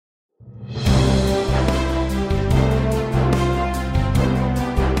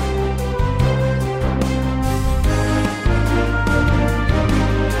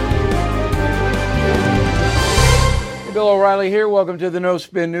Bill O'Reilly here. Welcome to the No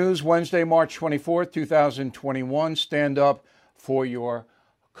Spin News, Wednesday, March 24th, 2021. Stand up for your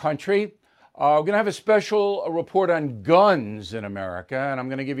country. We're going to have a special report on guns in America, and I'm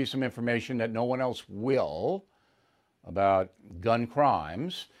going to give you some information that no one else will about gun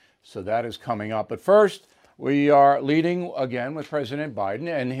crimes. So that is coming up. But first, we are leading again with President Biden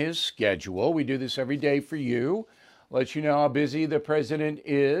and his schedule. We do this every day for you, let you know how busy the president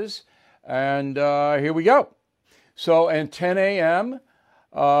is. And here we go. So at 10 a.m.,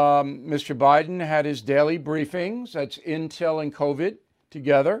 Mr. Biden had his daily briefings. That's Intel and COVID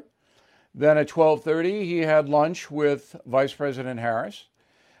together. Then at 12:30, he had lunch with Vice President Harris.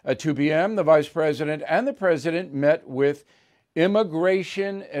 At 2 p.m., the Vice President and the President met with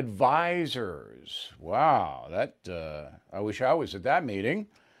immigration advisors. Wow, I wish I was at that meeting.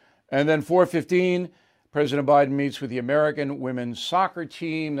 And then 4:15, President Biden meets with the American women's soccer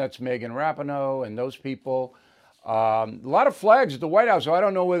team. That's Megan Rapinoe and those people. A lot of flags at the White House. So I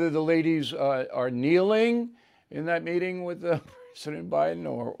don't know whether the ladies are kneeling in that meeting with President Biden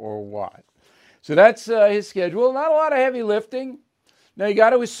or what. So that's his schedule. Not a lot of heavy lifting. Now, you got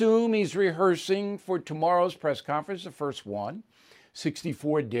to assume he's rehearsing for tomorrow's press conference, the first one,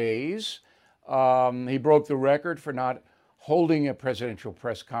 64 days. He broke the record for not holding a presidential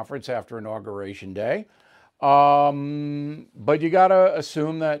press conference after Inauguration Day. But you got to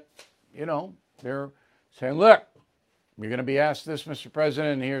assume that, they're saying, look, you're going to be asked this, Mr.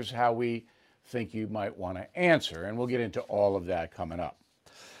 President, and here's how we think you might want to answer. And we'll get into all of that coming up.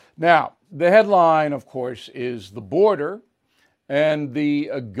 Now, the headline, of course, is the border and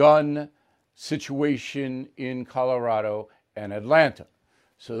the gun situation in Colorado and Atlanta.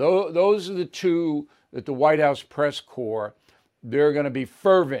 So those are the two that the White House press corps, they're going to be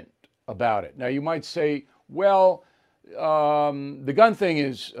fervent about it. Now, you might say, well, the gun thing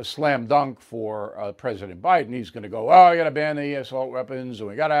is a slam dunk for President Biden. He's going to go, I got to ban the assault weapons, and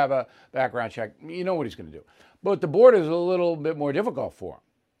we got to have a background check. You know what he's going to do. But the border is a little bit more difficult for him,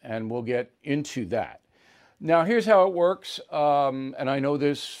 and we'll get into that. Now, here's how it works, and I know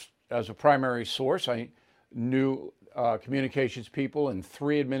this as a primary source. I knew communications people in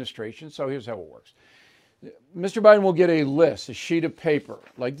 3 administrations, so here's how it works. Mr. Biden will get a list, a sheet of paper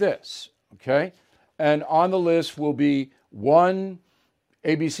like this, okay? And on the list will be 1,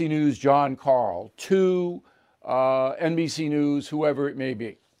 ABC News, John Carl, 2, NBC News, whoever it may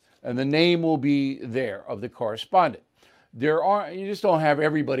be. And the name will be there of the correspondent. You just don't have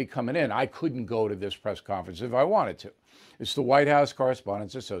everybody coming in. I couldn't go to this press conference if I wanted to. It's the White House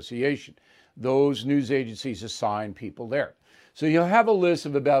Correspondents Association. Those news agencies assign people there. So you'll have a list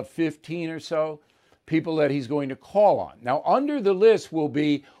of about 15 or so people that he's going to call on. Now, under the list will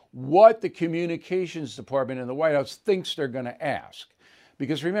be what the communications department in the White House thinks they're going to ask.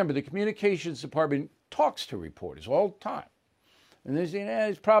 Because remember, the communications department talks to reporters all the time. And they say,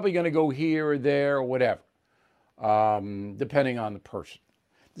 it's probably going to go here or there or whatever, depending on the person.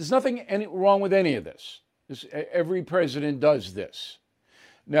 There's nothing wrong with any of this. Every president does this.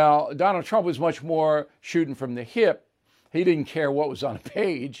 Now, Donald Trump was much more shooting from the hip. He didn't care what was on a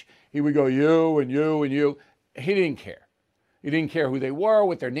page. He would go, you and you and you. He didn't care. He didn't care who they were,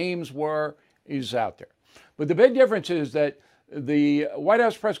 what their names were. He's out there. But the big difference is that the White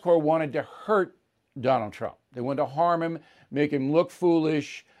House press corps wanted to hurt Donald Trump. They wanted to harm him, make him look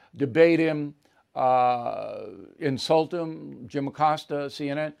foolish, debate him, insult him, Jim Acosta,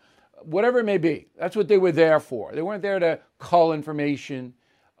 CNN, whatever it may be. That's what they were there for. They weren't there to cull information.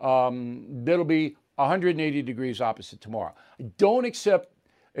 That'll be 180 degrees opposite tomorrow. I don't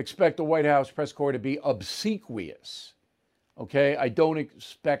expect the White House press corps to be obsequious. Okay, I don't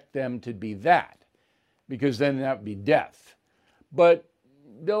expect them to be that, because then that would be death. But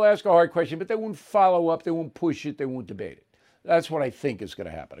they'll ask a hard question, but they won't follow up, they won't push it, they won't debate it. That's what I think is going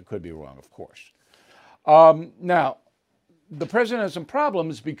to happen. It could be wrong, of course. Now, the president has some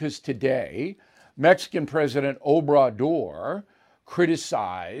problems because today, Mexican President Obrador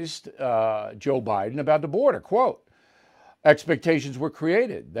criticized Joe Biden about the border. Quote, expectations were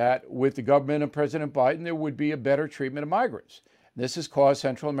created that with the government of President Biden, there would be a better treatment of migrants. This has caused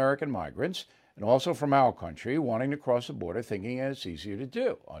Central American migrants, and also from our country, wanting to cross the border, thinking it's easier to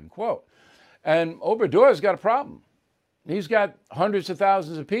do, unquote. And Obrador's got a problem. He's got hundreds of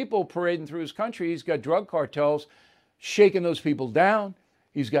thousands of people parading through his country. He's got drug cartels shaking those people down.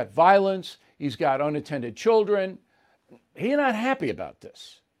 He's got violence. He's got unattended children. He's not happy about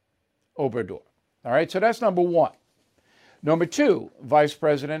this, Obrador. All right, so that's number one. Number two, Vice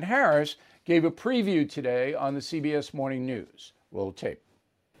President Harris gave a preview today on the CBS Morning News. Roll tape.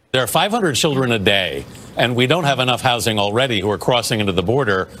 There are 500 children a day, and we don't have enough housing already who are crossing into the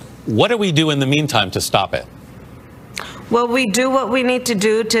border. What do we do in the meantime to stop it? Well, we do what we need to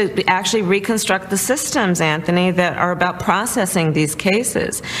do to actually reconstruct the systems, Anthony, that are about processing these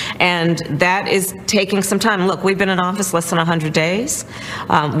cases. And that is taking some time. Look, we've been in office less than 100 days.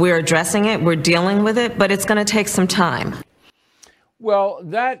 We're addressing it. We're dealing with it. But it's going to take some time. Well,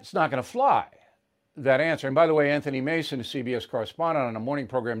 that's not going to fly, that answer. And by the way, Anthony Mason, a CBS correspondent on a morning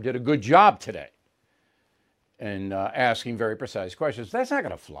program, did a good job today in asking very precise questions. That's not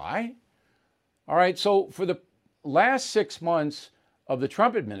going to fly. All right, so for the last 6 months of the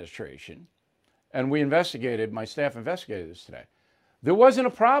Trump administration, and my staff investigated this today, there wasn't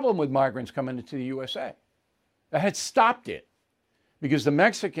a problem with migrants coming into the USA. That had stopped it because the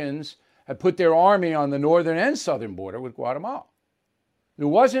Mexicans had put their army on the northern and southern border with Guatemala. There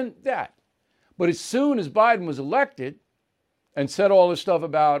wasn't that. But as soon as Biden was elected and said all this stuff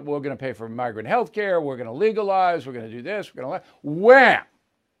about we're going to pay for migrant health care, we're going to legalize, we're going to do this, we're going to wham!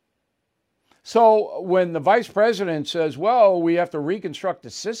 So when the vice president says, well, we have to reconstruct the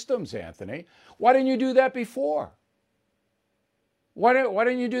systems, Anthony, why didn't you do that before? Why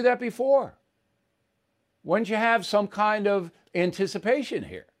didn't you do that before? Why didn't you have some kind of anticipation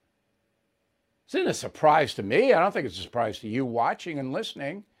here? This isn't a surprise to me. I don't think it's a surprise to you watching and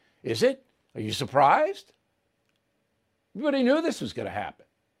listening. Is it? Are you surprised? Everybody knew this was going to happen.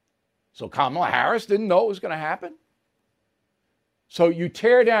 So Kamala Harris didn't know it was going to happen? So you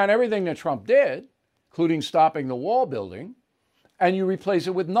tear down everything that Trump did, including stopping the wall building, and you replace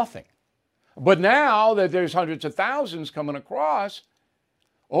it with nothing. But now that there's hundreds of thousands coming across,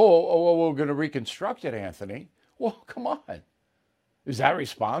 we're going to reconstruct it, Anthony. Well, come on. Is that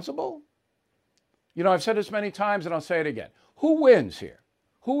responsible? You know, I've said this many times, and I'll say it again. Who wins here?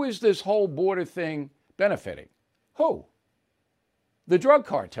 Who is this whole border thing benefiting? Who? The drug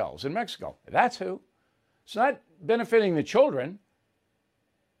cartels in Mexico. That's who. It's not benefiting the children.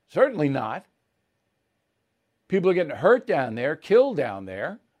 Certainly not. People are getting hurt down there, killed down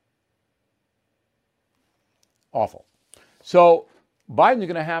there. Awful. So Biden's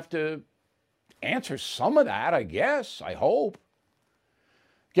going to have to answer some of that, I guess, I hope.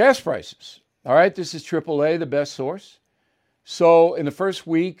 Gas prices. All right, this is AAA, the best source. So in the first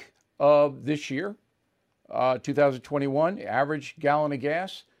week of this year, 2021, the average gallon of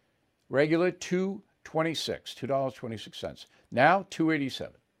gas, regular, $2.26. Now, $2.87.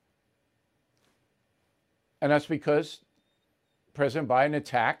 And that's because President Biden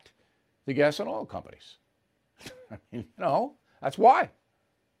attacked the gas and oil companies. I mean, that's why.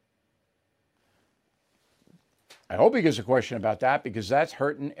 I hope he gets a question about that because that's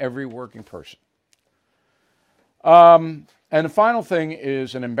hurting every working person. And the final thing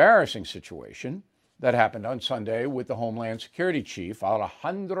is an embarrassing situation that happened on Sunday with the Homeland Security Chief,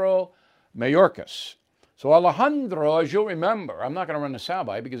 Alejandro Mayorkas. So Alejandro, as you'll remember, I'm not going to run the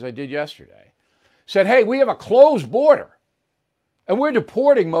soundbite because I did yesterday, said, hey, we have a closed border and we're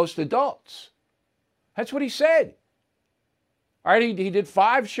deporting most adults. That's what he said. All right, he did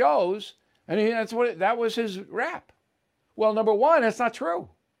 5 shows and that was his rap. Well, number one, that's not true.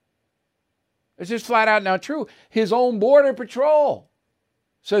 It's just flat out not true. His own Border Patrol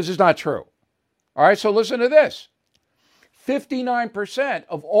says it's not true. All right, so listen to this. 59%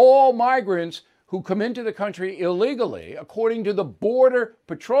 of all migrants who come into the country illegally, according to the Border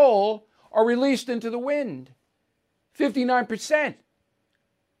Patrol, are released into the wind. 59%.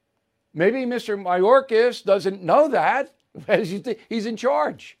 Maybe Mr. Mayorkas doesn't know that as he's in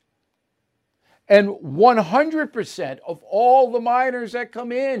charge. And 100% of all the minors that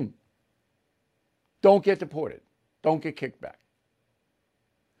come in don't get deported, don't get kicked back.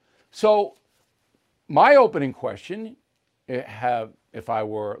 So my opening question, if I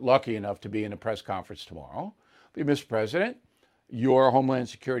were lucky enough to be in a press conference tomorrow, would be, Mr. President, your Homeland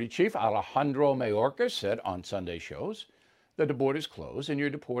Security Chief, Alejandro Mayorkas, said on Sunday shows that the border is closed and you're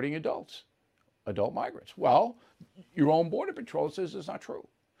deporting adult migrants. Well, your own Border Patrol says it's not true.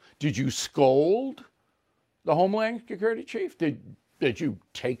 Did you scold the Homeland Security Chief? Did you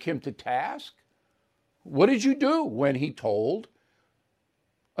take him to task? What did you do when he told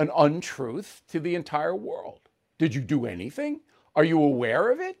an untruth to the entire world? Did you do anything? Are you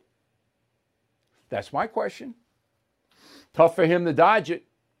aware of it? That's my question. Tough for him to dodge it.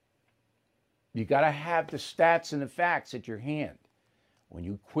 You got to have the stats and the facts at your hand. When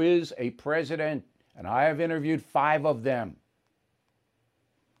you quiz a president, and I have interviewed 5 of them,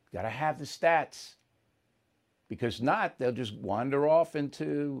 you got to have the stats. Because not, they'll just wander off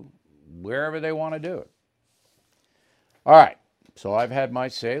into wherever they want to do it. All right, so I've had my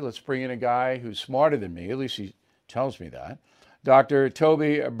say. Let's bring in a guy who's smarter than me, at least he tells me that. Dr.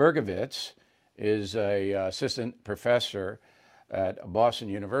 Toby Bergovitz is an assistant professor at Boston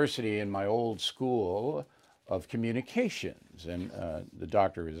University in my old school, of communications. And the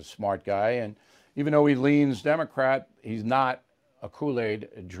doctor is a smart guy. And even though he leans Democrat, he's not a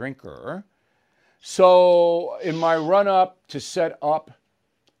Kool-Aid drinker. So in my run-up to set up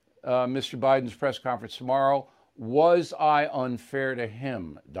Mr. Biden's press conference tomorrow, was I unfair to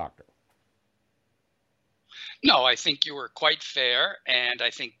him, Doctor? No, I think you were quite fair, and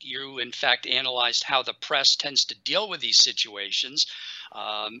I think you, in fact, analyzed how the press tends to deal with these situations.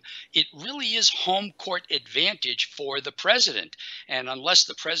 It really is home court advantage for the president, and unless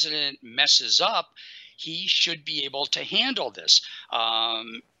the president messes up, he should be able to handle this.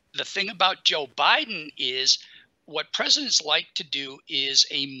 The thing about Joe Biden is what presidents like to do is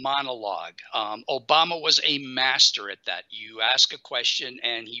a monologue. Obama was a master at that. You ask a question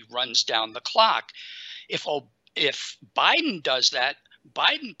and he runs down the clock. If Biden does that,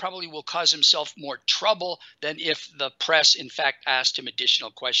 Biden probably will cause himself more trouble than if the press, in fact, asked him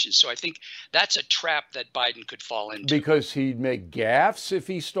additional questions. So I think that's a trap that Biden could fall into. Because he'd make gaffes if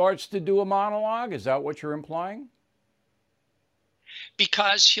he starts to do a monologue? Is that what you're implying?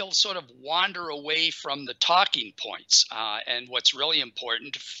 Because he'll sort of wander away from the talking points. And what's really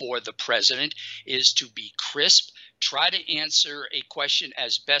important for the president is to be crisp, try to answer a question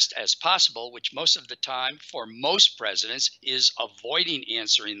as best as possible, which most of the time for most presidents is avoiding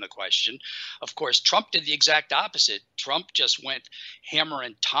answering the question. Of course, Trump did the exact opposite. Trump just went hammer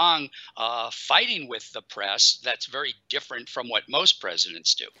and tong fighting with the press. That's very different from what most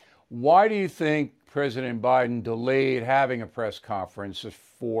presidents do. Why do you think President Biden delayed having a press conference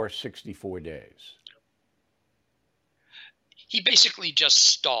for 64 days? He basically just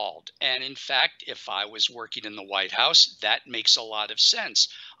stalled. And in fact, if I was working in the White House, that makes a lot of sense.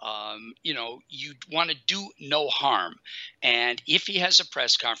 You want to do no harm. And if he has a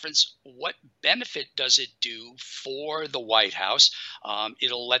press conference, what benefit does it do for the White House?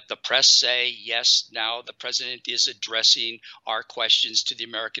 It'll let the press say, yes, now the president is addressing our questions to the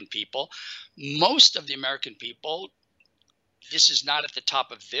American people. Most of the American people, this is not at the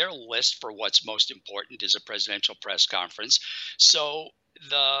top of their list for what's most important is a presidential press conference. So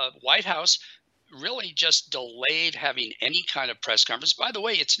the White House really just delayed having any kind of press conference. By the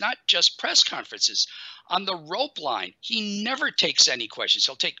way, it's not just press conferences. On the rope line, he never takes any questions.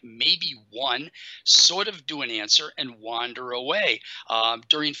 He'll take maybe one, sort of do an answer, and wander away.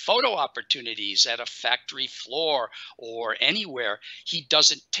 During photo opportunities at a factory floor or anywhere, he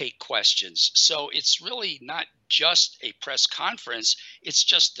doesn't take questions. So it's really not just a press conference. It's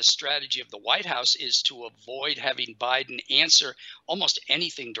just the strategy of the White House is to avoid having Biden answer almost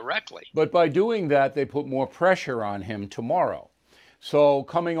anything directly. But by doing that, they put more pressure on him tomorrow. So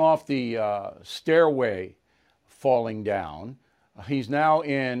coming off the stairway falling down, he's now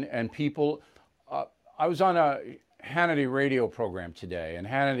in, and people, I was on a Hannity radio program today, and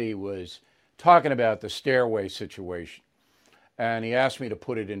Hannity was talking about the stairway situation. And he asked me to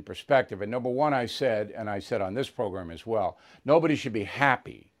put it in perspective. And number one, I said, and I said on this program as well, nobody should be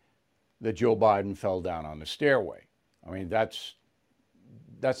happy that Joe Biden fell down on the stairway. I mean, that's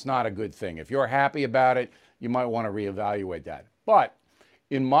not a good thing. If you're happy about it, you might want to reevaluate that. But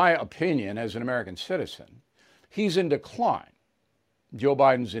in my opinion, as an American citizen, he's in decline. Joe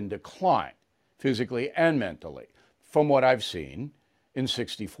Biden's in decline, physically and mentally, from what I've seen in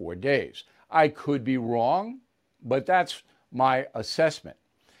 64 days. I could be wrong, but that's my assessment.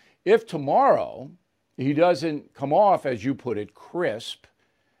 If tomorrow he doesn't come off, as you put it, crisp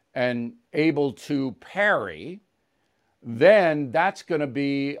and able to parry, then that's going to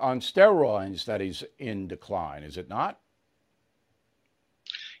be on steroids that he's in decline, is it not?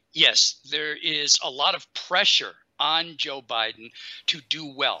 Yes, there is a lot of pressure on Joe Biden to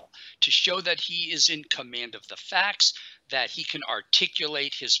do well, to show that he is in command of the facts, that he can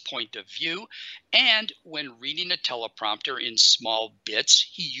articulate his point of view. And when reading a teleprompter in small bits,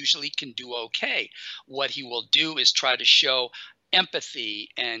 he usually can do okay. What he will do is try to show empathy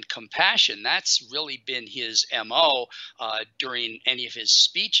and compassion. That's really been his MO during any of his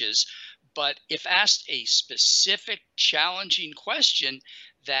speeches. But if asked a specific challenging question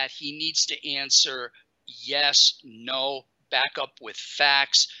that he needs to answer yes, no, back up with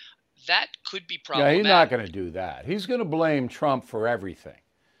facts, that could be problematic. Yeah, he's not going to do that. He's going to blame Trump for everything,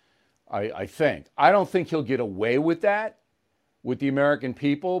 I think. I don't think he'll get away with that with the American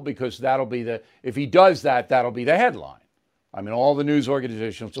people, because that'll be if he does that, that'll be the headline. I mean, all the news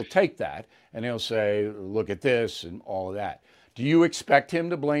organizations will take that and they'll say, look at this and all of that. Do you expect him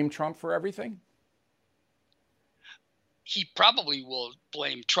to blame Trump for everything? he probably will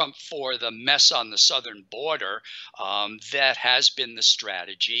blame Trump for the mess on the southern border. That has been the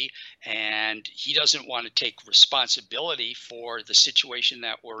strategy, and he doesn't want to take responsibility for the situation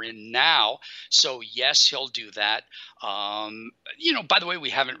that we're in now. So yes, he'll do that. By the way, we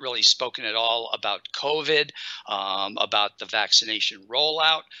haven't really spoken at all about COVID, about the vaccination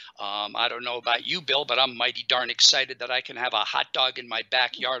rollout. I don't know about you, Bill, but I'm mighty darn excited that I can have a hot dog in my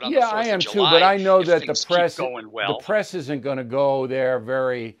backyard on the 4th I am of July. too, but I know if that the things press, keep going well. the press isn't going to go there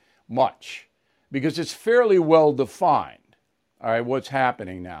very much because it's fairly well defined. All right, what's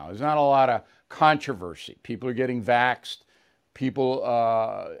happening now? There's not a lot of controversy. People are getting vaxxed. People,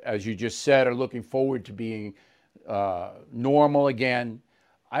 as you just said, are looking forward to being normal again.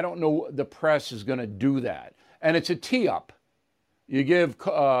 I don't know the press is going to do that, and it's a tee-up. You give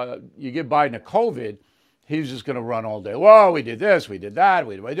Biden a COVID, he's just going to run all day. Well, we did this, we did that,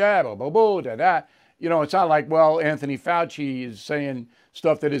 we did that, blah, blah, blah, da, da. It's not like, well, Anthony Fauci is saying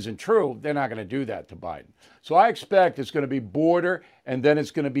stuff that isn't true. They're not going to do that to Biden. So I expect it's going to be border, and then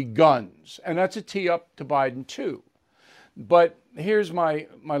it's going to be guns. And that's a tee up to Biden, too. But here's my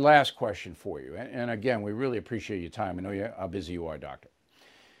last question for you. And again, we really appreciate your time. I know how busy you are, Doctor.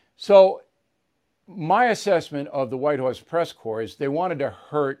 So my assessment of the White House press corps is they wanted to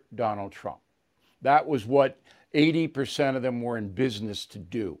hurt Donald Trump. That was what 80% of them were in business to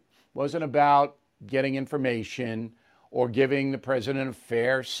do. It wasn't about getting information or giving the president a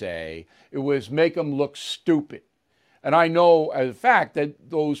fair say. It was make him look stupid. And I know as a fact that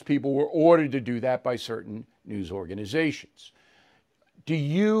those people were ordered to do that by certain news organizations. Do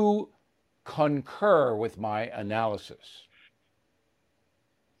you concur with my analysis?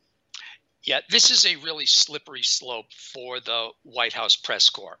 Yeah, this is a really slippery slope for the White House press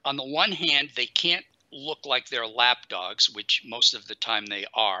corps. On the one hand, they can't look like they're lapdogs, which most of the time they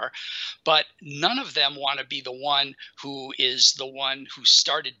are, but none of them want to be the one who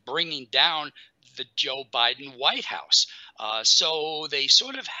started bringing down the Joe Biden White House. So they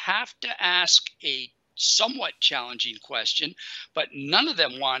sort of have to ask a somewhat challenging question, but none of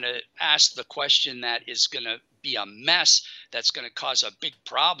them want to ask the question that is going to be a mess, that's going to cause a big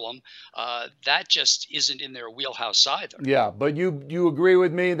problem. That just isn't in their wheelhouse either. Yeah, but you agree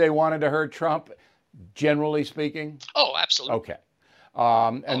with me? They wanted to hurt Trump, generally speaking? Oh, absolutely. Okay.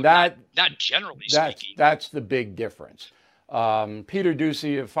 Not generally speaking. That's the big difference. Peter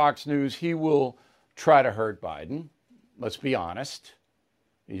Doocy of Fox News, he will try to hurt Biden. Let's be honest.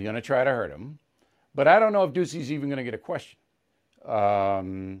 He's going to try to hurt him. But I don't know if Doocy's even going to get a question.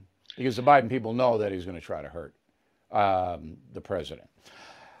 Because the Biden people know that he's going to try to hurt the president.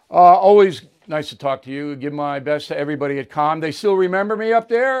 Always nice to talk to you. Give my best to everybody at COM. They still remember me up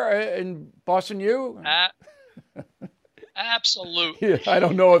there in Boston U? Absolutely. Yeah, I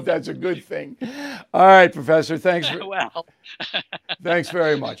don't know if that's a good thing. All right, Professor. Thanks. Thanks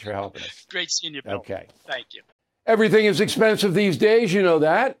very much for helping us. Great seeing you, Bill. Okay. Thank you. Everything is expensive these days. You know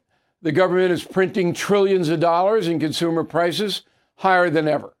that. The government is printing trillions of dollars and consumer prices higher than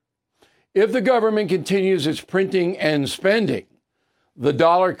ever. If the government continues its printing and spending, the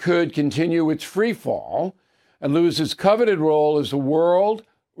dollar could continue its free fall and lose its coveted role as the world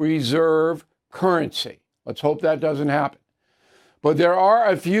reserve currency. Let's hope that doesn't happen. But there are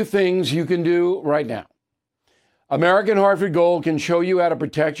a few things you can do right now. American Hartford Gold can show you how to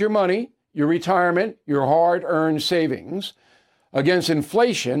protect your money, your retirement, your hard-earned savings against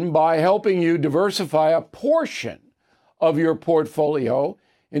inflation by helping you diversify a portion of your portfolio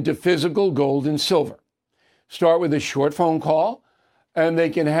into physical gold and silver. Start with a short phone call, and they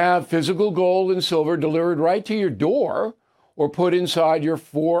can have physical gold and silver delivered right to your door or put inside your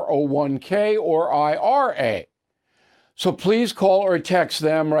 401k or IRA. So please call or text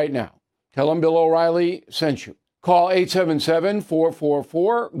them right now. Tell them Bill O'Reilly sent you. Call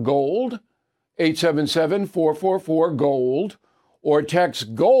 877-444-GOLD, 877-444-GOLD, or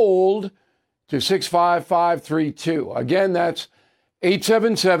text GOLD to 65532. Again, that's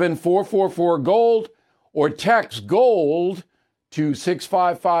 877-444-GOLD, or text GOLD to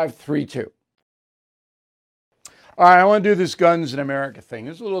 65532. All right, I want to do this Guns in America thing.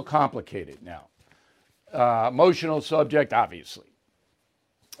 It's a little complicated now. Emotional subject, obviously.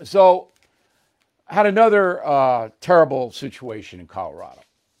 So, I had another terrible situation in Colorado.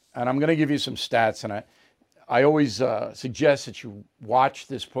 And I'm going to give you some stats. And I always suggest that you watch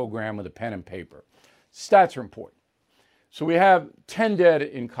this program with a pen and paper. Stats are important. So we have 10 dead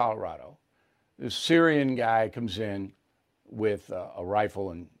in Colorado. This Syrian guy comes in with a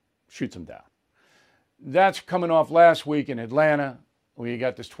rifle and shoots him down. That's coming off last week in Atlanta, where you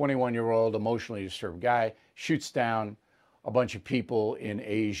got this 21-year-old emotionally disturbed guy, shoots down a bunch of people in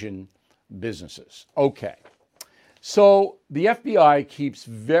Asian businesses. Okay. So the FBI keeps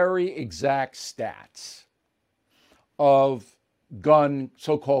very exact stats of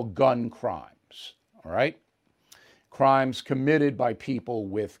so-called gun crimes, all right? Crimes committed by people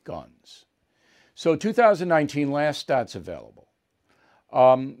with guns. So 2019, last stats available,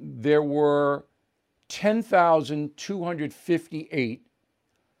 there were 10,258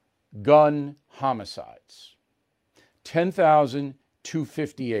 gun homicides.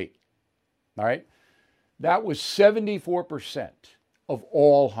 10,258, all right? That was 74% of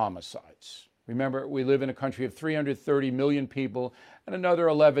all homicides. Remember, we live in a country of 330 million people and another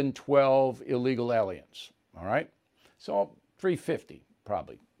 11, 12 illegal aliens, all right? So 350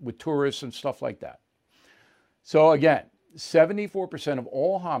 probably, with tourists and stuff like that. So again, 74% of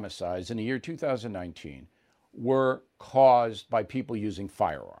all homicides in the year 2019 were caused by people using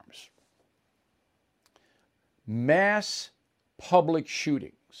firearms. Mass public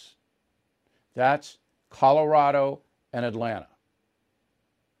shootings, that's Colorado and Atlanta.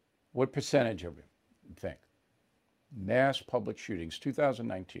 What percentage of you think? Mass public shootings,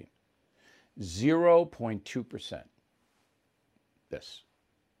 2019, 0.2%. This.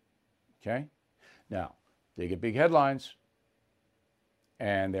 Okay? Now, they get big headlines,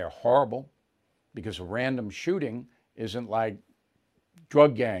 and they're horrible because a random shooting isn't like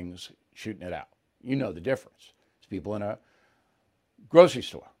drug gangs shooting it out. You know the difference. It's people in a grocery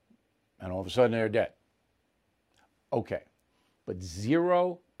store, and all of a sudden they're dead. Okay, but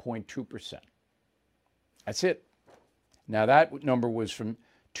 0.2%. That's it. Now that number was from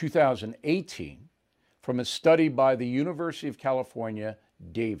 2018 from a study by the University of California,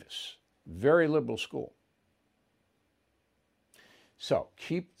 Davis. Very liberal school. So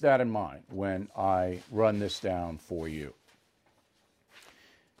keep that in mind when I run this down for you.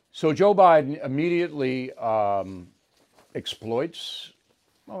 So Joe Biden immediately exploits,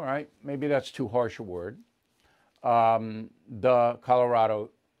 all right, maybe that's too harsh a word, the Colorado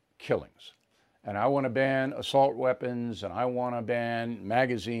killings. And I want to ban assault weapons, and I want to ban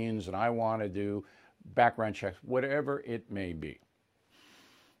magazines, and I want to do background checks, whatever it may be.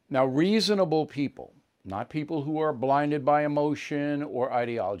 Now, reasonable people, not people who are blinded by emotion or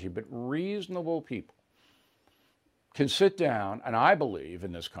ideology, but reasonable people can sit down, and I believe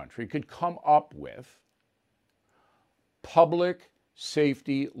in this country could come up with public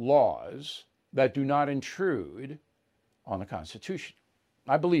safety laws that do not intrude on the Constitution.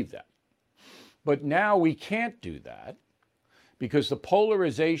 I believe that. But now we can't do that because the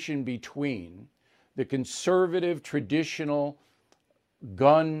polarization between the conservative, traditional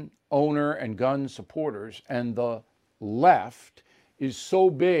gun owner and gun supporters and the left is so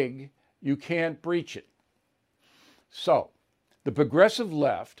big you can't breach it. So the progressive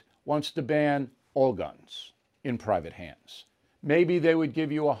left wants to ban all guns in private hands. Maybe they would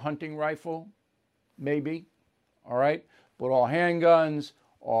give you a hunting rifle, maybe, all right? But all handguns,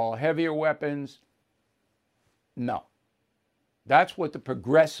 all heavier weapons, no. That's what the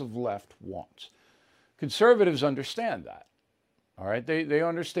progressive left wants. Conservatives understand that, all right? They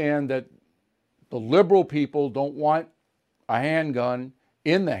understand that the liberal people don't want a handgun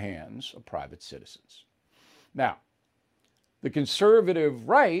in the hands of private citizens. Now, the conservative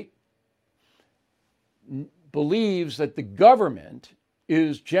right believes that the government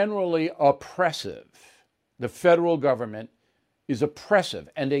is generally oppressive. The federal government is oppressive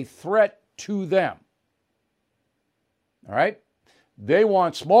and a threat to them. All right? They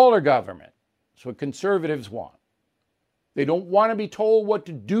want smaller government. That's what conservatives want. They don't want to be told what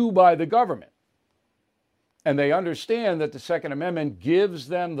to do by the government. And they understand that the Second Amendment gives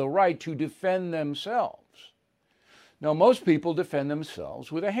them the right to defend themselves. Now, most people defend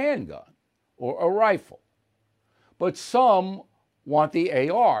themselves with a handgun or a rifle. But some want the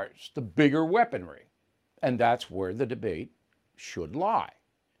ARs, the bigger weaponry. And that's where the debate should lie.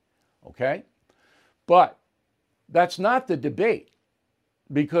 Okay? But that's not the debate,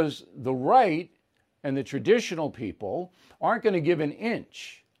 because the right and the traditional people aren't going to give an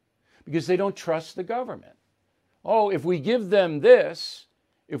inch because they don't trust the government. Oh, if we give them this,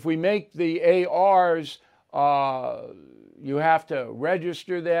 if we make the ARs, you have to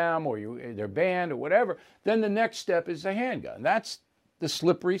register them or they're banned or whatever, then the next step is the handgun. That's the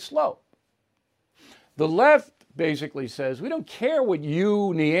slippery slope. The left basically says, we don't care what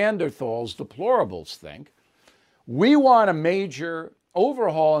you Neanderthals, deplorables think. We want a major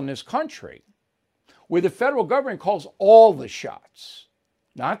overhaul in this country where the federal government calls all the shots,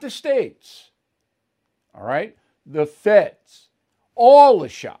 not the states, all right? The feds, all the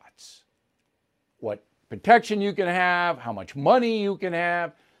shots. What protection you can have, how much money you can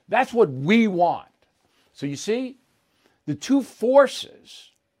have, that's what we want. So you see, the two forces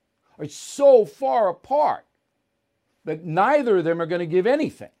are so far apart. But neither of them are going to give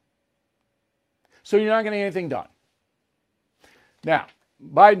anything. So you're not going to get anything done. Now,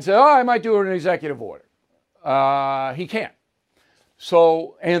 Biden said, I might do an executive order. He can't.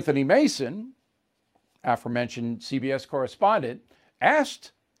 So Anthony Mason, aforementioned CBS correspondent,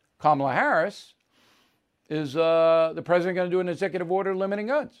 asked Kamala Harris, is the president going to do an executive order limiting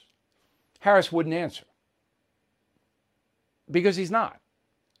guns? Harris wouldn't answer. Because he's not.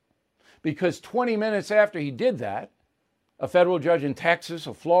 Because 20 minutes after he did that, a federal judge in Texas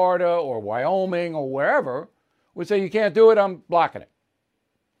or Florida or Wyoming or wherever would say, you can't do it, I'm blocking it.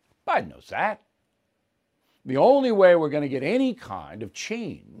 Biden knows that. The only way we're going to get any kind of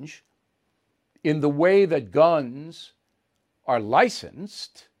change in the way that guns are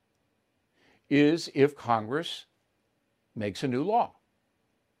licensed is if Congress makes a new law.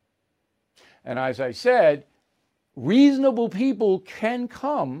 And as I said, reasonable people can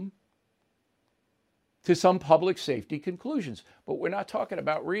come to some public safety conclusions. But we're not talking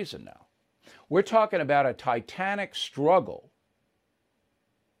about reason now. We're talking about a titanic struggle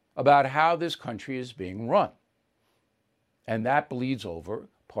about how this country is being run. And that bleeds over,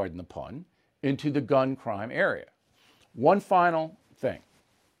 pardon the pun, into the gun crime area. One final thing.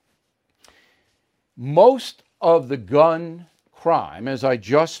 Most of the gun crime, as I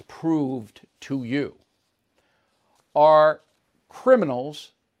just proved to you, are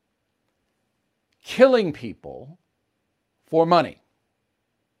criminals killing people for money,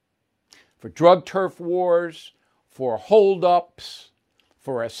 for drug turf wars, for holdups,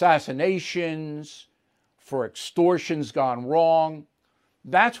 for assassinations, for extortions gone wrong.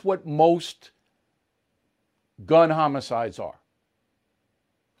 That's what most gun homicides are.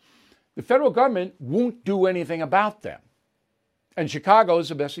 The federal government won't do anything about them. And Chicago is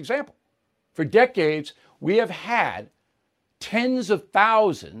the best example. For decades, we have had tens of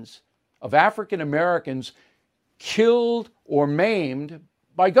thousands of African Americans killed or maimed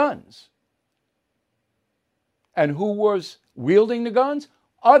by guns. And who was wielding the guns?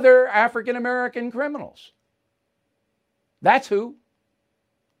 Other African American criminals. That's who.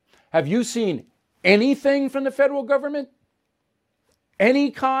 Have you seen anything from the federal government?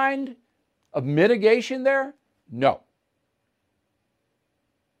 Any kind of mitigation there? No.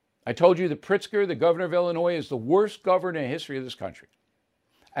 I told you that Pritzker, the governor of Illinois, is the worst governor in the history of this country.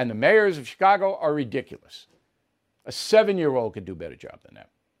 And the mayors of Chicago are ridiculous. A 7-year-old could do a better job than them.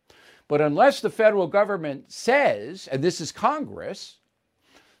 But unless the federal government says, and this is Congress,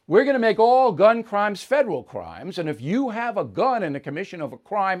 we're going to make all gun crimes federal crimes, and if you have a gun in the commission of a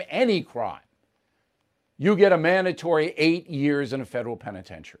crime, any crime, you get a mandatory 8 years in a federal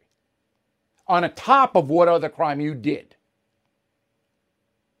penitentiary, on top of what other crime you did.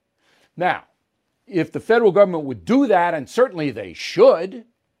 Now, if the federal government would do that, and certainly they should,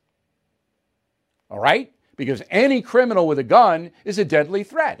 all right, because any criminal with a gun is a deadly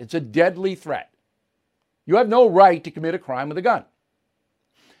threat. It's a deadly threat. You have no right to commit a crime with a gun.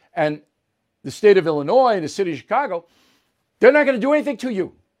 And the state of Illinois and the city of Chicago, they're not going to do anything to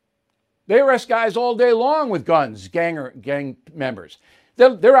you. They arrest guys all day long with guns, gang members.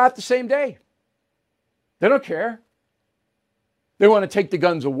 They're out the same day. They don't care. They want to take the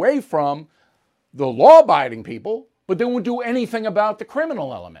guns away from the law-abiding people, but they won't do anything about the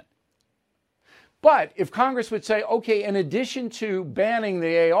criminal element. But if Congress would say, okay, in addition to banning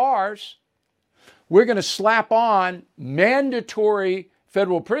the ARs, we're going to slap on mandatory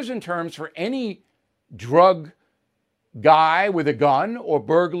federal prison terms for any drug guy with a gun or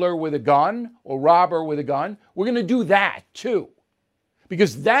burglar with a gun or robber with a gun, we're going to do that too.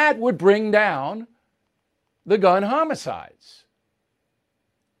 Because that would bring down the gun homicides.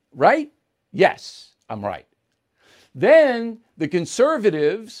 Right? Yes, I'm right. Then the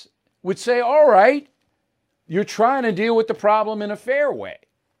conservatives would say, all right, you're trying to deal with the problem in a fair way.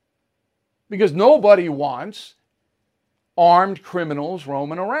 Because nobody wants armed criminals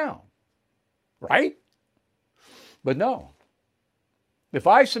roaming around. Right? But no. If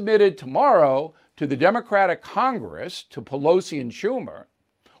I submitted tomorrow to the Democratic Congress, to Pelosi and Schumer,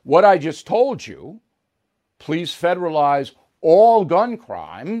 what I just told you, please federalize all gun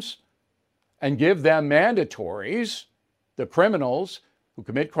crimes and give them mandatories, the criminals who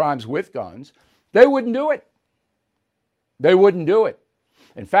commit crimes with guns, they wouldn't do it. They wouldn't do it.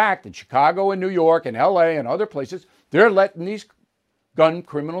 In fact, in Chicago and New York and LA and other places, they're letting these gun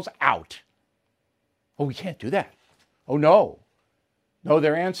criminals out. Oh, we can't do that. Oh, no. No,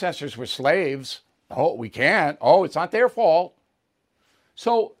 their ancestors were slaves. Oh, we can't. Oh, it's not their fault.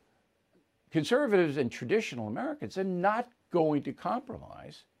 So conservatives and traditional Americans are not going to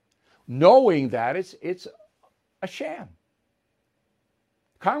compromise, knowing that it's a sham.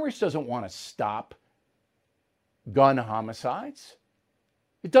 Congress doesn't want to stop gun homicides.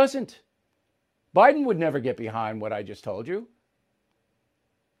 It doesn't. Biden would never get behind what I just told you.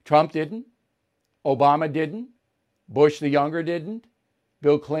 Trump didn't. Obama didn't. Bush the younger didn't.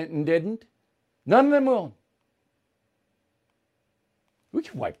 Bill Clinton didn't. None of them will. We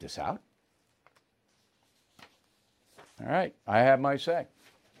can wipe this out. All right, I have my say.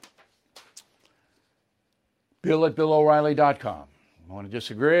 Bill at BillO'Reilly.com. You want to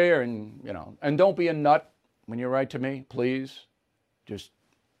disagree, and don't be a nut when you write to me, please. Just,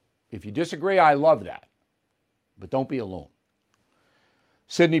 if you disagree, I love that. But don't be alone.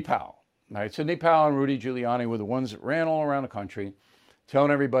 Sidney Powell. All right, Sidney Powell and Rudy Giuliani were the ones that ran all around the country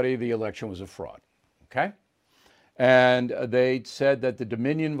telling everybody the election was a fraud, okay? And they said that the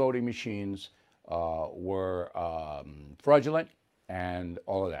Dominion voting machines were fraudulent and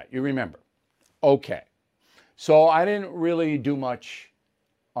all of that. You remember. Okay. So I didn't really do much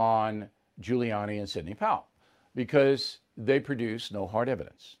on Giuliani and Sidney Powell because they produced no hard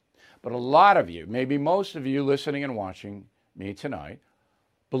evidence. But a lot of you, maybe most of you listening and watching me tonight,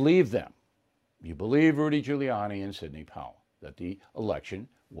 believe them. You believe Rudy Giuliani and Sidney Powell, that the election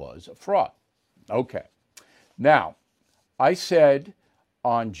was a fraud. Okay. Now, I said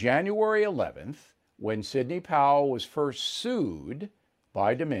on January 11th, when Sidney Powell was first sued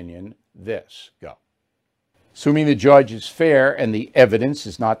by Dominion, this. Go. Assuming the judge is fair and the evidence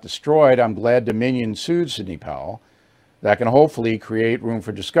is not destroyed, I'm glad Dominion sued Sidney Powell. That can hopefully create room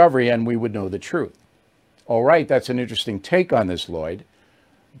for discovery and we would know the truth. All right, that's an interesting take on this, Lloyd.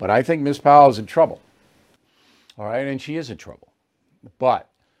 But I think Ms. Powell is in trouble. All right, and she is in trouble. But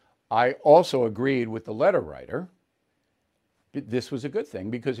I also agreed with the letter writer. This was a good thing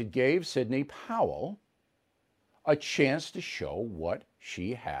because it gave Sidney Powell a chance to show what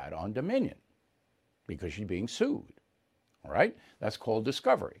she had on Dominion because she's being sued. All right, that's called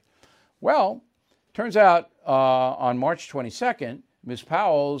discovery. Well, turns out on March 22nd, Ms.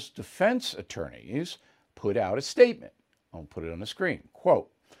 Powell's defense attorneys put out a statement. I'll put it on the screen. Quote,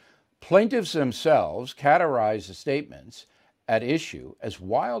 plaintiffs themselves categorize the statements at issue as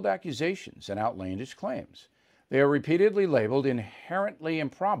wild accusations and outlandish claims. They are repeatedly labeled inherently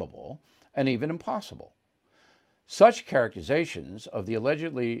improbable and even impossible. Such characterizations of the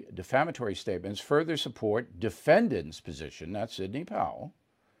allegedly defamatory statements further support defendant's position, that's Sidney Powell,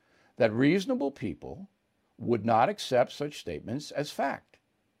 that reasonable people would not accept such statements as fact,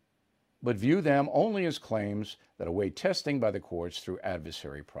 but view them only as claims that await testing by the courts through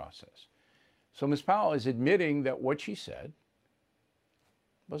adversary process. So Ms. Powell is admitting that what she said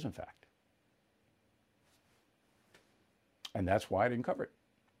wasn't fact. And that's why I didn't cover it.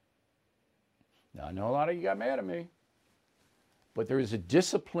 Now, I know a lot of you got mad at me, but there is a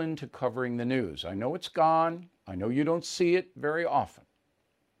discipline to covering the news. I know it's gone. I know you don't see it very often,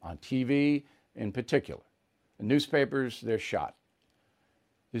 on TV in particular. The newspapers, they're shot.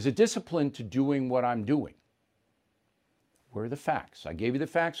 There's a discipline to doing what I'm doing. Where are the facts? I gave you the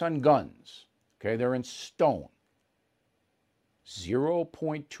facts on guns. Okay, they're in stone.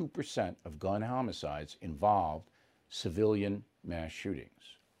 0.2% of gun homicides involved civilian mass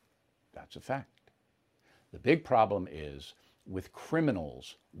shootings. That's a fact. The big problem is with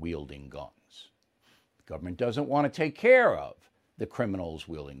criminals wielding guns. The government doesn't want to take care of the criminals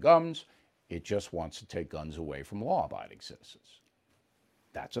wielding guns. It just wants to take guns away from law-abiding citizens.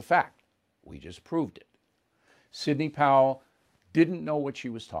 That's a fact. We just proved it. Sidney Powell didn't know what she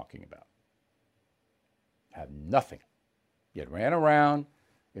was talking about. Had nothing. Yet ran around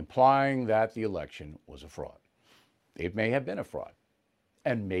implying that the election was a fraud. It may have been a fraud.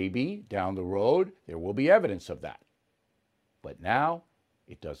 And maybe down the road there will be evidence of that. But now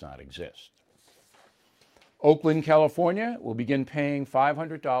it does not exist. Oakland, California will begin paying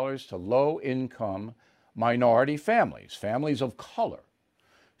 $500 to low-income minority families, families of color.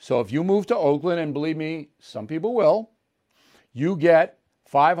 So if you move to Oakland, and believe me, some people will, you get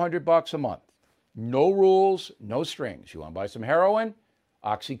 $500 a month. No rules, no strings. You want to buy some heroin,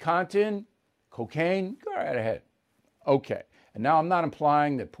 OxyContin, cocaine, go right ahead. Okay. And now I'm not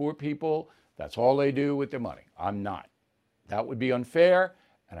implying that poor people, that's all they do with their money. I'm not. That would be unfair,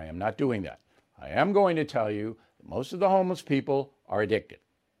 and I am not doing that. I am going to tell you that most of the homeless people are addicted.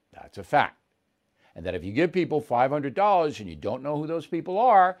 That's a fact. And that if you give people $500 and you don't know who those people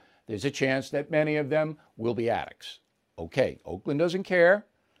are, there's a chance that many of them will be addicts. Okay, Oakland doesn't care.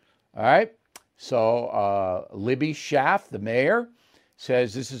 All right. So Libby Schaff, the mayor,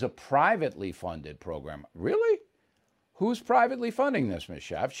 says this is a privately funded program. Really? Who's privately funding this, Ms.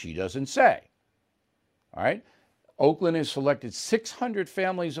 Schaff? She doesn't say. All right. Oakland has selected 600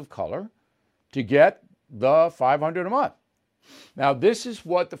 families of color to get the $500 a month. Now, this is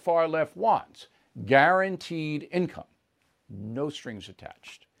what the far left wants. guaranteed income, no strings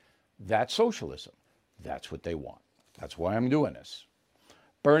attached. That's socialism. That's what they want. That's why I'm doing this.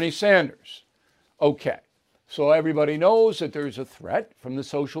 Bernie Sanders. Okay, so everybody knows that there's a threat from the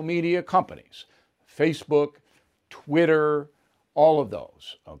social media companies, Facebook, Twitter, all of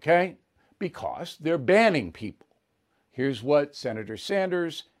those, okay? Because they're banning people. Here's what Senator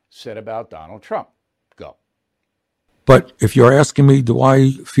Sanders said about Donald Trump. Go. But if you're asking me, do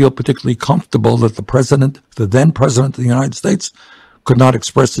I feel particularly comfortable that the then president of the United States, could not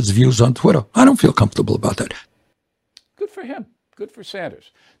express his views on Twitter? I don't feel comfortable about that. Good for him. Good for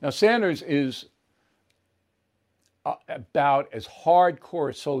Sanders. Now, Sanders is about as hardcore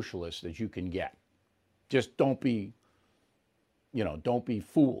a socialist as you can get. Just don't be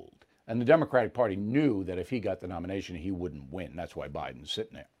fooled. And the Democratic Party knew that if he got the nomination, he wouldn't win. That's why Biden's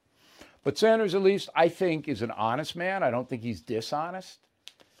sitting there. But Sanders, at least, I think, is an honest man. I don't think he's dishonest.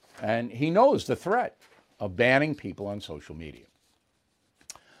 And he knows the threat of banning people on social media.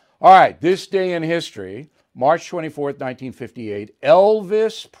 All right, this day in history, March 24th, 1958,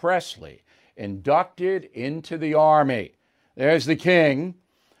 Elvis Presley inducted into the Army. There's the king.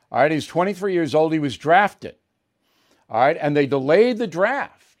 All right, he's 23 years old. He was drafted. All right, and they delayed the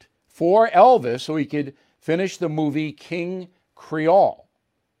draft for Elvis so he could finish the movie King Creole.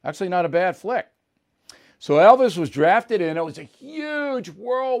 Actually, not a bad flick. So Elvis was drafted in. It was a huge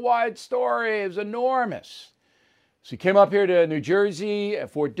worldwide story. It was enormous. So he came up here to New Jersey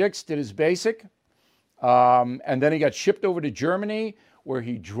at Fort Dix, did his basic. And then he got shipped over to Germany where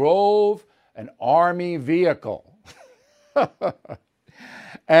he drove an Army vehicle.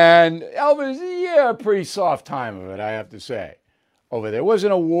 And Elvis, yeah, pretty soft time of it, I have to say, over there. It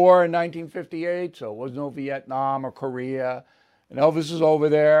wasn't a war in 1958, so it was no Vietnam or Korea. And Elvis is over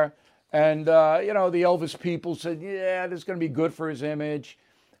there. And, the Elvis people said, yeah, this is going to be good for his image.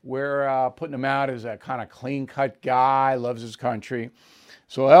 We're putting him out as a kind of clean-cut guy, loves his country.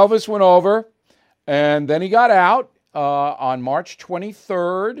 So Elvis went over, and then he got out on March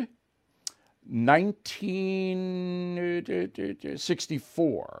 23rd,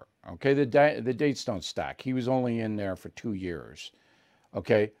 1964. Okay, the dates don't stack. He was only in there for 2 years.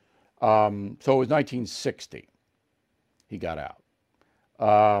 Okay, so it was 1960 he got out.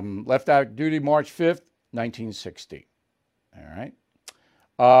 Left out duty March 5th, 1960. All right.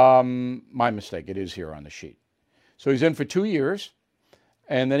 My mistake. It is here on the sheet. So he's in for 2 years,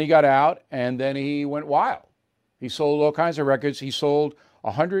 and then he got out, and then he went wild. He sold all kinds of records. He sold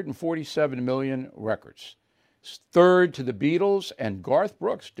 147 million records. Third to the Beatles and Garth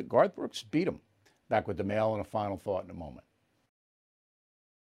Brooks. Garth Brooks beat him. Back with the mail and a final thought in a moment.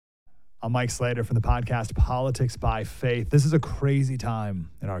 I'm Mike Slater from the podcast Politics by Faith. This is a crazy time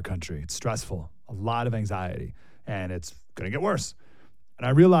in our country. It's stressful, a lot of anxiety, and it's going to get worse. And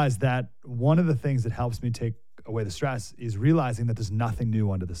I realized that one of the things that helps me take away the stress is realizing that there's nothing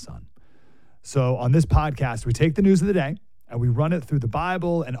new under the sun. So on this podcast, we take the news of the day and we run it through the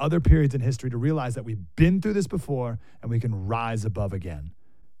Bible and other periods in history to realize that we've been through this before and we can rise above again.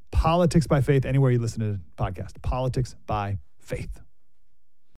 Politics by Faith, anywhere you listen to the podcast. Politics by Faith.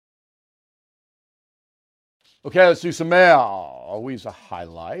 Okay, let's do some mail. Always a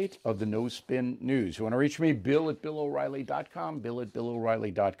highlight of the No Spin News. You want to reach me? Bill at BillO'Reilly.com, Bill at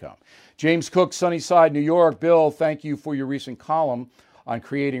BillO'Reilly.com. James Cook, Sunnyside, New York. Bill, thank you for your recent column on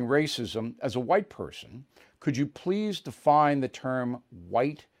creating racism. As a white person, could you please define the term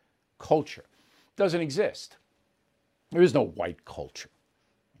white culture? It doesn't exist. There is no white culture.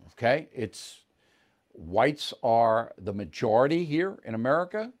 Okay? Whites are the majority here in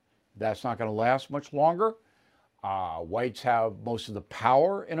America. That's not going to last much longer. Whites have most of the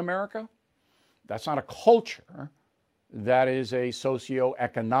power in America. That's not a culture. That is a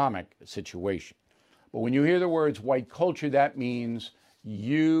socioeconomic situation. But when you hear the words white culture, that means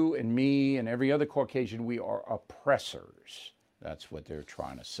you and me and every other Caucasian, we are oppressors. That's what they're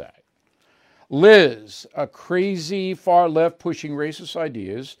trying to say. Liz, a crazy far left pushing racist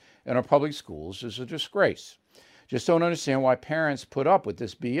ideas in our public schools is a disgrace. Just don't understand why parents put up with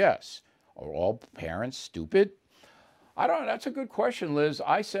this BS. Are all parents stupid? I don't know. That's a good question, Liz.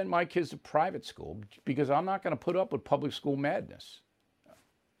 I sent my kids to private school because I'm not going to put up with public school madness.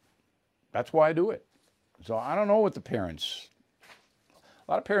 That's why I do it. So I don't know what a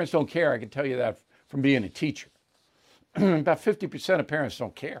lot of parents don't care. I can tell you that from being a teacher. About 50% of parents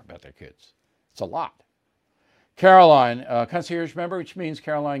don't care about their kids. It's a lot. Caroline, concierge member, which means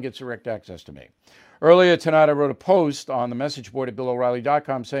Caroline gets direct access to me. Earlier tonight, I wrote a post on the message board at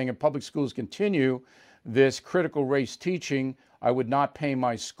BillO'Reilly.com saying if public schools continue this critical race teaching, I would not pay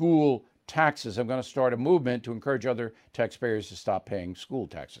my school taxes. I'm going to start a movement to encourage other taxpayers to stop paying school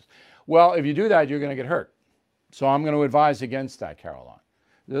taxes. Well, if you do that, you're going to get hurt. So I'm going to advise against that, Caroline.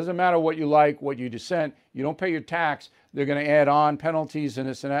 It doesn't matter what you like, what you dissent. You don't pay your tax. They're going to add on penalties and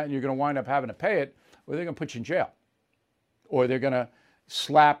this and that, and you're going to wind up having to pay it, or they're going to put you in jail. Or they're going to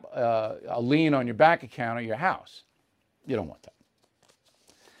slap a lien on your bank account or your house. You don't want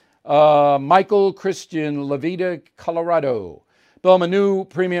that. Michael Christian, Levita, Colorado. Bill, I'm a new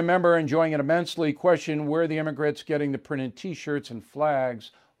premium member, enjoying it immensely. Question, where are the immigrants getting the printed T-shirts and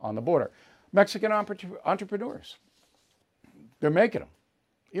flags on the border? Mexican entrepreneurs. They're making them.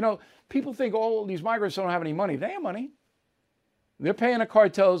 You know, people think all these migrants don't have any money. They have money. They're paying the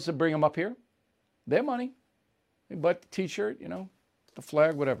cartels to bring them up here. They have money. They bought the T-shirt, you know, the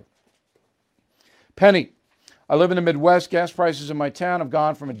flag, whatever. Penny, I live in the Midwest. Gas prices in my town have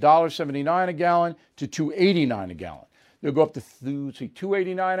gone from $1.79 a gallon to $2.89 a gallon. They'll go up to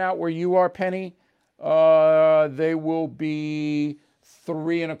 $2.89 out where you are, Penny. They will be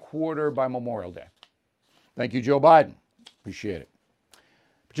 $3.25 by Memorial Day. Thank you, Joe Biden. Appreciate it.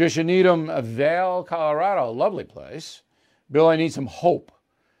 Patricia Needham, Vail, Colorado. Lovely place. Bill, I need some hope.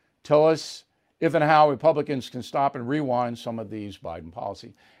 Tell us if and how Republicans can stop and rewind some of these Biden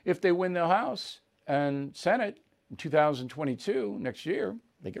policies. If they win the House and Senate in 2022, next year,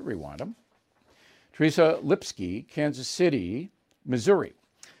 they can rewind them. Teresa Lipsky, Kansas City, Missouri.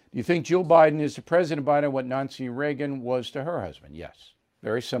 Do you think Jill Biden is to President Biden what Nancy Reagan was to her husband? Yes.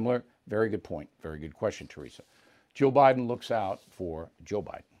 Very similar. Very good point. Very good question, Teresa. Jill Biden looks out for Joe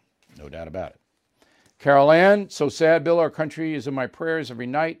Biden. No doubt about it. Carol Ann, so sad, Bill. Our country is in my prayers every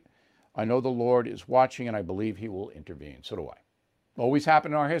night. I know the Lord is watching, and I believe he will intervene. So do I. Always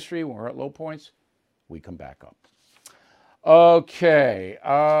happen in our history. When we're at low points, we come back up. Okay.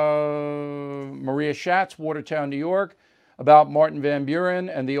 Maria Schatz, Watertown, New York, about Martin Van Buren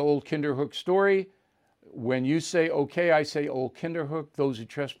and the old Kinderhook story. When you say okay, I say old Kinderhook, Those Who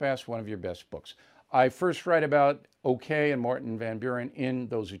Trespass, one of your best books. I first write about OK and Martin Van Buren in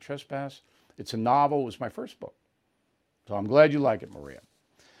Those Who Trespass. It's a novel. It was my first book. So I'm glad you like it, Maria.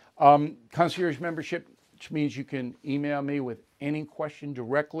 Concierge membership, which means you can email me with any question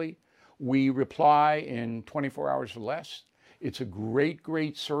directly. We reply in 24 hours or less. It's a great,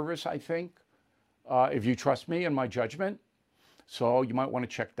 great service, I think, if you trust me and my judgment. So you might want to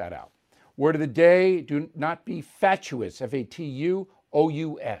check that out. Word of the day, do not be fatuous,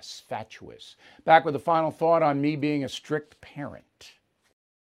 F-A-T-U-O-U-S, fatuous. Back with a final thought on me being a strict parent.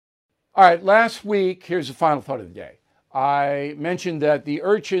 All right, last week, here's the final thought of the day. I mentioned that the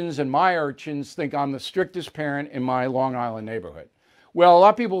urchins and my urchins think I'm the strictest parent in my Long Island neighborhood. Well, a lot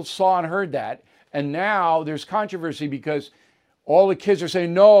of people saw and heard that, and now there's controversy because all the kids are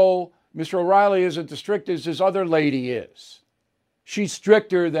saying, no, Mr. O'Reilly isn't the strictest, this other lady is. She's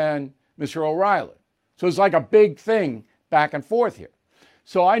stricter than Mr. O'Reilly. So it's like a big thing back and forth here.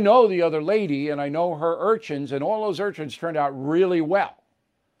 So I know the other lady, and I know her urchins, and all those urchins turned out really well.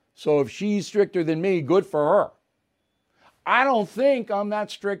 So if she's stricter than me, good for her. I don't think I'm that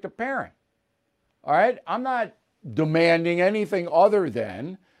strict a parent. All right? I'm not demanding anything other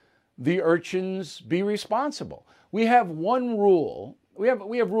than the urchins be responsible. We have one rule. We have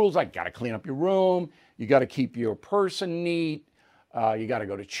rules like got to clean up your room, you got to keep your person neat, you got to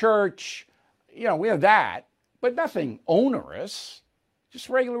go to church. You know, we have that, but nothing onerous, just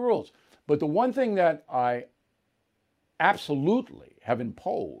regular rules. But the one thing that I absolutely have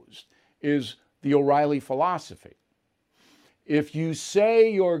imposed is the O'Reilly philosophy. If you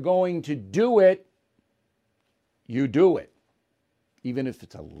say you're going to do it, you do it. Even if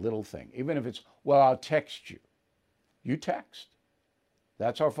it's a little thing. Even if it's, well, I'll text you. You text.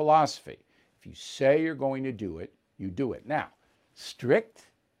 That's our philosophy. If you say you're going to do it, you do it. Now, strict,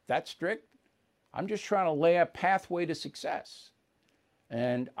 that's strict. I'm just trying to lay a pathway to success.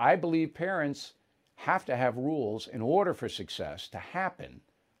 And I believe parents have to have rules in order for success to happen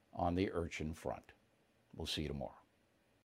on the urchin front. We'll see you tomorrow.